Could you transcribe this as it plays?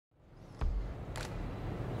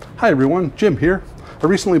Hi everyone, Jim here. I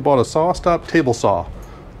recently bought a SawStop table saw.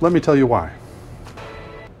 Let me tell you why.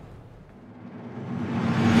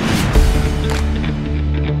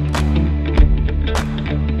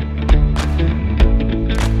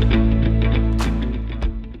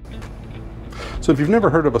 So if you've never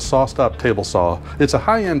heard of a SawStop table saw, it's a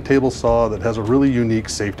high-end table saw that has a really unique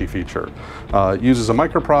safety feature. It uses a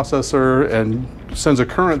microprocessor and sends a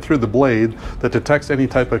current through the blade that detects any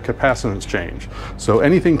type of capacitance change. So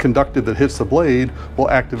anything conductive that hits the blade will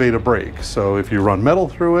activate a brake. So if you run metal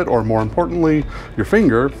through it, or more importantly, your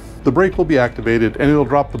finger, the brake will be activated and it'll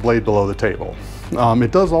drop the blade below the table.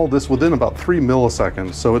 It does all this within about 3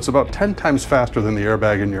 milliseconds, so it's about 10 times faster than the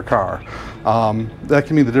airbag in your car. That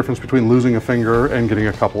can be the difference between losing a finger and getting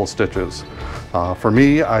a couple of stitches. For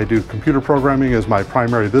me, I do computer programming as my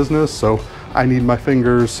primary business, so I need my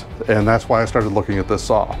fingers, and that's why I started looking at this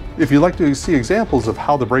saw. If you'd like to see examples of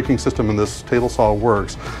how the braking system in this table saw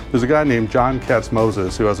works, there's a guy named John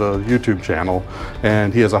Katz-Moses who has a YouTube channel,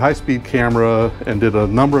 and he has a high-speed camera and did a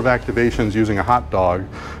number of activations using a hot dog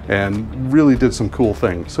and really did some cool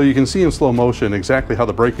things. So you can see in slow motion exactly how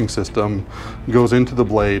the braking system goes into the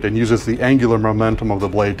blade and uses the angular momentum of the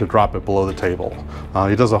blade to drop it below the table.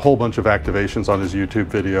 He does a whole bunch of activations on his YouTube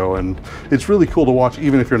video, and it's really cool to watch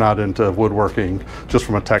even if you're not into woodworking, just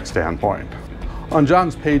from a tech standpoint. On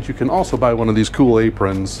John's page you can also buy one of these cool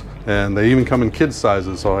aprons, and they even come in kids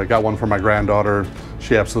sizes. So I got one for my granddaughter.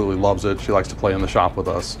 She absolutely loves it. She likes to play in the shop with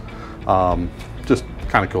us. Just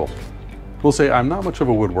kind of cool. We'll say I'm not much of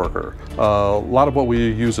a woodworker. A lot of what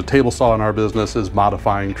we use a table saw in our business is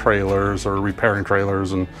modifying trailers or repairing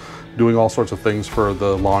trailers and doing all sorts of things for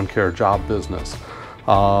the lawn care job business.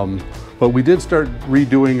 But we did start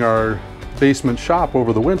redoing our basement shop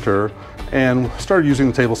over the winter and started using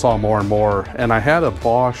the table saw more and more. And I had a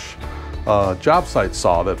Bosch Jobsite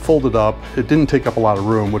saw that folded up. It didn't take up a lot of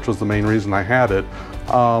room, which was the main reason I had it.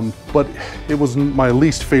 But it was my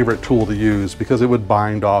least favorite tool to use because it would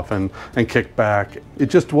bind off and kick back.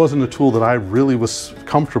 It just wasn't a tool that I really was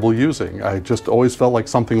comfortable using. I just always felt like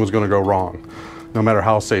something was going to go wrong, no matter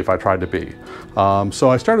how safe I tried to be. So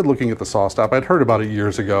I started looking at the SawStop. I'd heard about it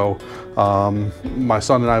years ago. My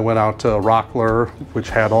son and I went out to Rockler, which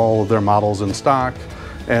had all of their models in stock,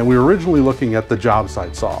 and we were originally looking at the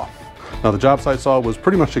Jobsite Saw. Now the Jobsite Saw was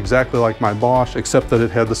pretty much exactly like my Bosch, except that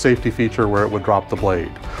it had the safety feature where it would drop the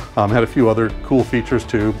blade. It had a few other cool features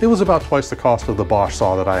too. It was about twice the cost of the Bosch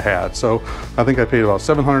saw that I had. So I think I paid about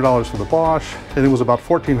 $700 for the Bosch, and it was about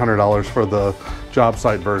 $1,400 for the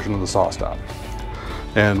Jobsite version of the SawStop.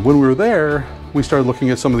 And when we were there, we started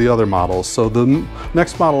looking at some of the other models. So the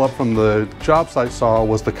next model up from the Jobsite Saw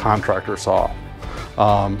was the Contractor Saw.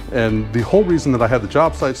 And the whole reason that I had the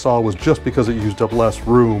Jobsite Saw was just because it used up less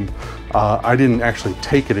room. I didn't actually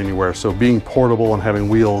take it anywhere, so being portable and having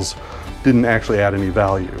wheels didn't actually add any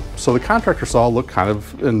value. So the Contractor Saw looked kind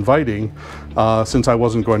of inviting since I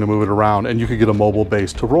wasn't going to move it around, and you could get a mobile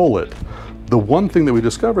base to roll it. The one thing that we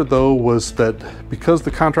discovered though was that because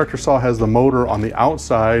the Contractor Saw has the motor on the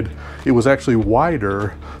outside, it was actually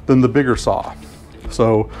wider than the bigger saw.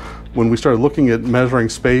 So when we started looking at measuring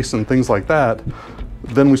space and things like that,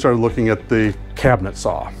 then we started looking at the cabinet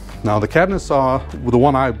saw. Now the cabinet saw, the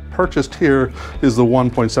one I purchased here, is the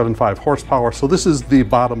 1.75 horsepower. So this is the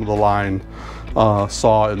bottom of the line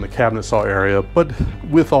saw in the cabinet saw area, but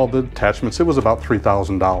with all the attachments, it was about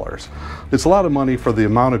 $3,000. It's a lot of money for the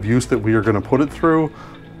amount of use that we are going to put it through,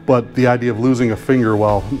 but the idea of losing a finger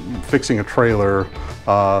while fixing a trailer,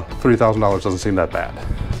 $3,000 doesn't seem that bad.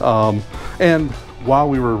 And while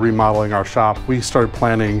we were remodeling our shop, we started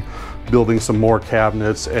planning building some more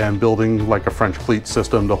cabinets and building like a French cleat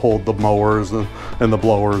system to hold the mowers and the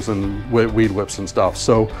blowers and weed whips and stuff.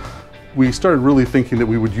 So we started really thinking that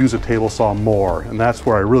we would use a table saw more, and that's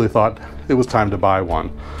where I really thought it was time to buy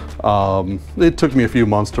one. It took me a few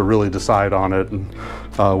months to really decide on it,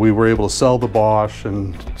 and we were able to sell the Bosch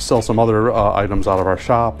and sell some other items out of our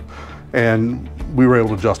shop, and we were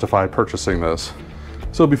able to justify purchasing this.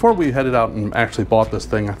 So before we headed out and actually bought this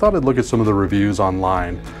thing, I thought I'd look at some of the reviews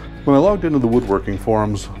online. When I logged into the woodworking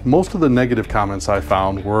forums, most of the negative comments I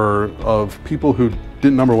found were of people who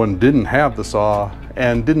number one, didn't have the saw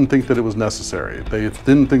and didn't think that it was necessary. They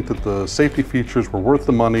didn't think that the safety features were worth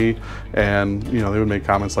the money, and they would make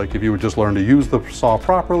comments like, if you would just learn to use the saw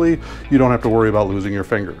properly, you don't have to worry about losing your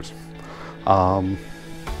fingers.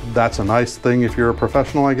 That's a nice thing if you're a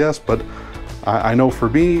professional, I guess, but I know for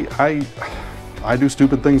me, I do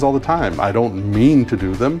stupid things all the time. I don't mean to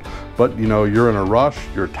do them, but you're in a rush,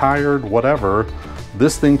 you're tired, whatever.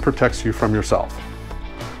 This thing protects you from yourself.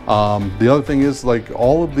 The other thing is, like,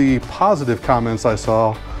 all of the positive comments I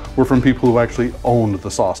saw were from people who actually owned the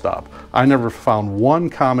SawStop. I never found one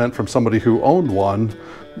comment from somebody who owned one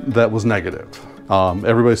that was negative.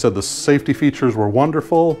 Everybody said the safety features were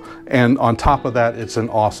wonderful, and on top of that, it's an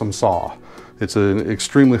awesome saw. It's an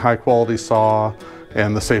extremely high quality saw,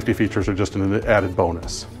 and the safety features are just an added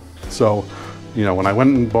bonus. So, you know, when I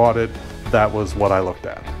went and bought it, that was what I looked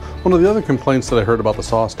at. One of the other complaints that I heard about the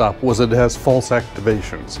SawStop was that it has false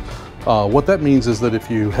activations. What that means is that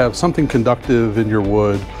if you have something conductive in your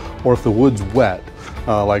wood, or if the wood's wet,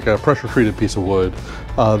 like a pressure treated piece of wood,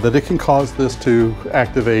 that it can cause this to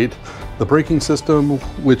activate the braking system,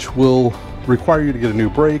 which will require you to get a new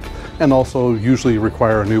brake and also usually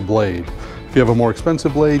require a new blade. If you have a more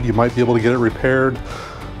expensive blade, you might be able to get it repaired,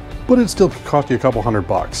 but it still could cost you a couple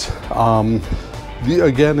 $100.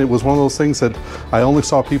 Again, it was one of those things that I only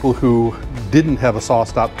saw people who didn't have a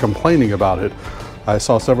SawStop complaining about it. I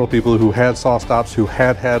saw several people who had SawStops who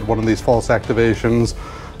had one of these false activations,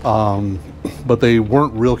 but they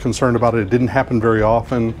weren't real concerned about it. It didn't happen very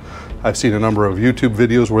often. I've seen a number of YouTube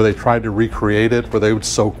videos where they tried to recreate it, where they would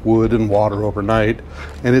soak wood in water overnight,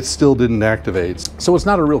 and it still didn't activate. So it's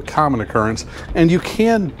not a real common occurrence, and you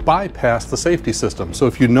can bypass the safety system. So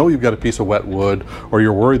if you know you've got a piece of wet wood, or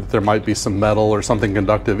you're worried that there might be some metal or something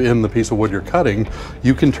conductive in the piece of wood you're cutting,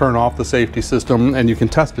 you can turn off the safety system and you can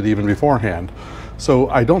test it even beforehand. So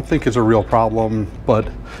I don't think it's a real problem, but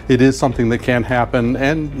it is something that can happen,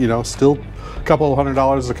 and you know, still a couple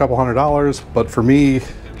 $100 is a couple $100, but for me,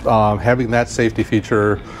 having that safety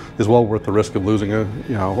feature is well worth the risk of losing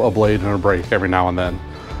a blade and a brake every now and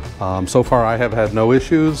then. So far I have had no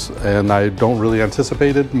issues, and I don't really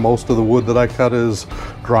anticipate it. Most of the wood that I cut is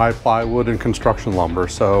dry plywood and construction lumber,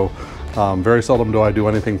 so very seldom do I do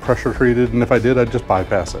anything pressure treated, and if I did, I'd just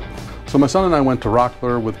bypass it. So my son and I went to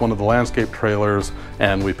Rockler with one of the landscape trailers,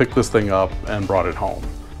 and we picked this thing up and brought it home.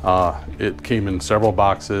 It came in several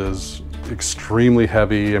boxes, extremely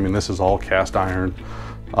heavy. I mean, this is all cast iron.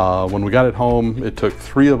 When we got it home, it took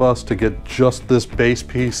 3 of us to get just this base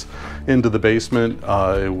piece into the basement.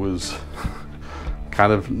 It was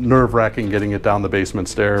kind of nerve-wracking getting it down the basement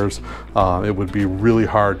stairs. It would be really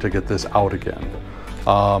hard to get this out again.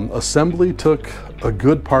 Assembly took a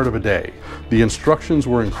good part of a day. The instructions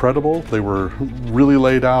were incredible. They were really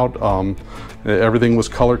laid out. Everything was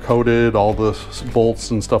color-coded, all the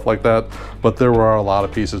bolts and stuff like that, but there were a lot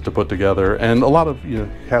of pieces to put together, and a lot of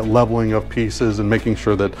leveling of pieces and making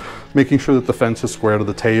sure that the fence is square to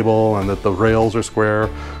the table and that the rails are square.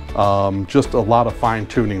 Just a lot of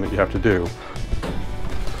fine-tuning that you have to do.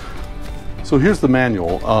 So here's the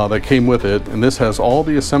manual that came with it, and this has all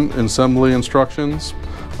the assembly instructions.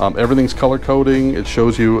 Everything's color coding. It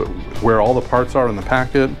shows you where all the parts are in the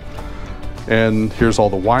packet. And here's all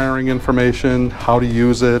the wiring information, how to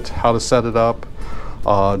use it, how to set it up.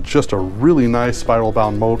 Just a really nice spiral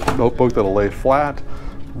bound notebook that'll lay flat.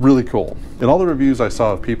 Really cool. In all the reviews I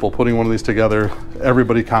saw of people putting one of these together,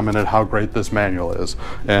 everybody commented how great this manual is.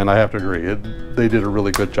 And I have to agree, they did a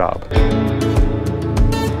really good job.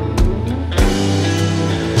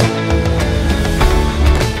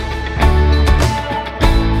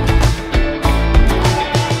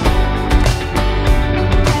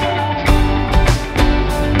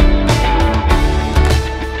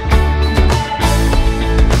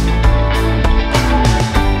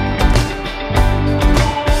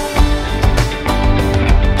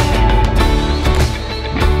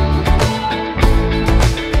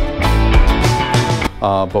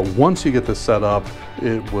 But once you get this set up,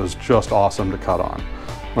 it was just awesome to cut on.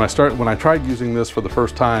 When I tried using this for the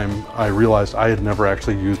first time, I realized I had never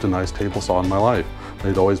actually used a nice table saw in my life.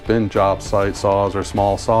 They'd always been Jobsite saws or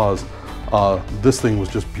small saws. This thing was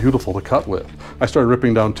just beautiful to cut with. I started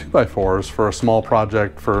ripping down 2x4s for a small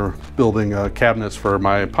project for building cabinets for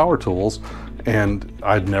my power tools, and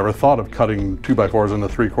I'd never thought of cutting 2x4s into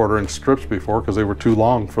 3/4 inch strips before because they were too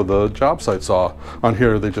long for the Jobsite saw. On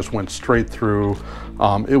here, they just went straight through.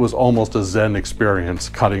 It was almost a Zen experience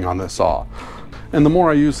cutting on this saw. And the more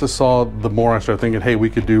I used this saw, the more I started thinking, hey, we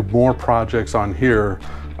could do more projects on here,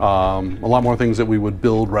 a lot more things that we would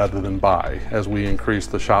build rather than buy as we increase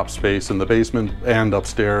the shop space in the basement and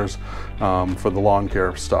upstairs for the lawn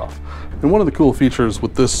care stuff. And one of the cool features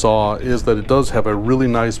with this saw is that it does have a really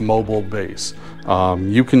nice mobile base.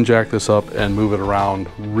 You can jack this up and move it around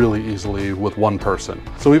really easily with one person.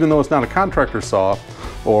 So even though it's not a contractor saw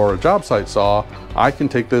or a job site saw, I can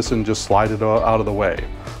take this and just slide it out of the way.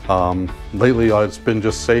 Lately it's been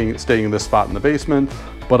just staying in this spot in the basement,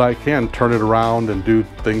 but I can turn it around and do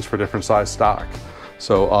things for different size stock.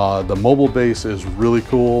 So the mobile base is really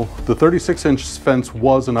cool. The 36-inch fence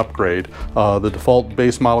was an upgrade. The default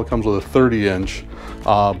base model comes with a 30-inch,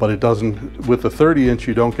 but it doesn't, with the 30-inch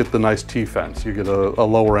you don't get the nice T-fence, you get a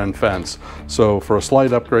lower end fence. So for a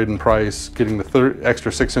slight upgrade in price, getting the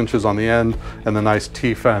extra 6 inches on the end and the nice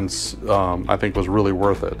T-fence I think was really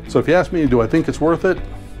worth it. So if you ask me, do I think it's worth it?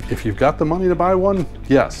 If you've got the money to buy one,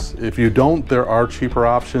 yes. If you don't, there are cheaper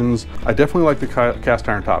options. I definitely like the cast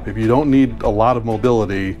iron top. If you don't need a lot of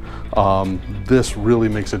mobility, this really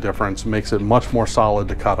makes a difference, makes it much more solid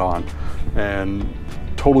to cut on, and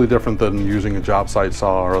totally different than using a Jobsite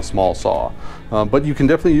saw or a small saw. But you can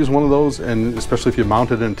definitely use one of those, and especially if you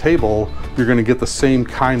mount it in a table, you're gonna get the same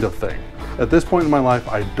kind of thing. At this point in my life,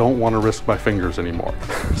 I don't want to risk my fingers anymore.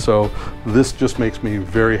 So this just makes me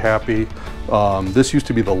very happy. This used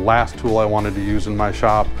to be the last tool I wanted to use in my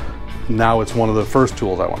shop. Now it's one of the first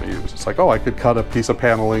tools I want to use. It's like, oh, I could cut a piece of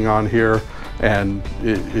paneling on here and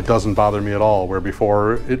it doesn't bother me at all, where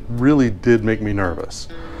before it really did make me nervous.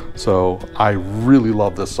 So I really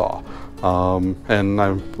love this saw. And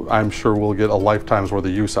I'm sure we'll get a lifetime's worth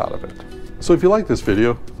of use out of it. So if you like this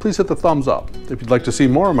video, please hit the thumbs up. If you'd like to see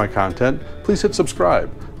more of my content, please hit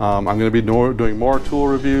subscribe. I'm going to be doing more tool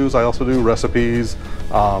reviews. I also do recipes,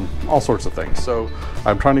 all sorts of things. So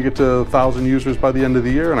I'm trying to get to 1,000 users by the end of the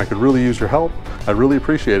year, and I could really use your help. I'd really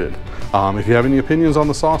appreciate it. If you have any opinions on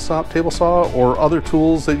the SawStop table saw or other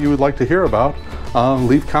tools that you would like to hear about,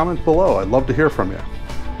 leave comments below. I'd love to hear from you.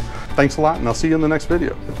 Thanks a lot, and I'll see you in the next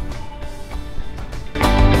video.